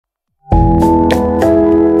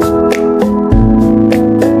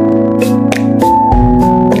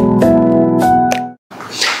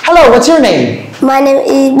what's your name? My name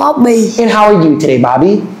is Bobby. And how are you today,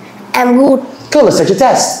 Bobby? I'm good. Good, let's start your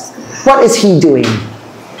test. What is he doing?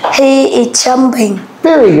 He is jumping.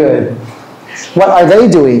 Very good. What are they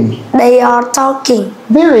doing? They are talking.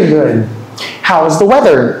 Very good. How is the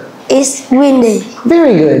weather? It's windy.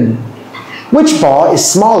 Very good. Which ball is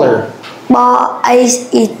smaller? Ball is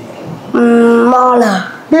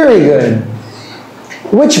smaller. Very good.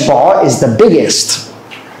 Which ball is the biggest?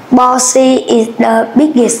 Ball C is the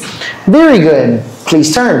biggest. Very good.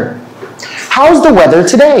 Please turn. How's the weather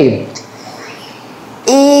today?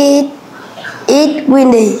 It's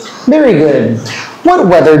windy. Very good. What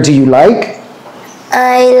weather do you like?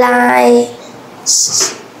 I like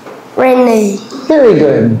rainy. Very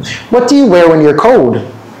good. What do you wear when you're cold?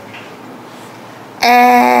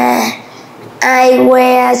 I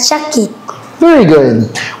wear jacket. Very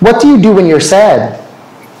good. What do you do when you're sad?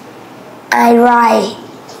 I write.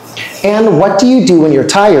 And what do you do when you're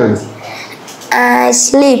tired? I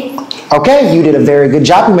sleep. Okay, you did a very good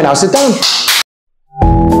job. You may now sit down.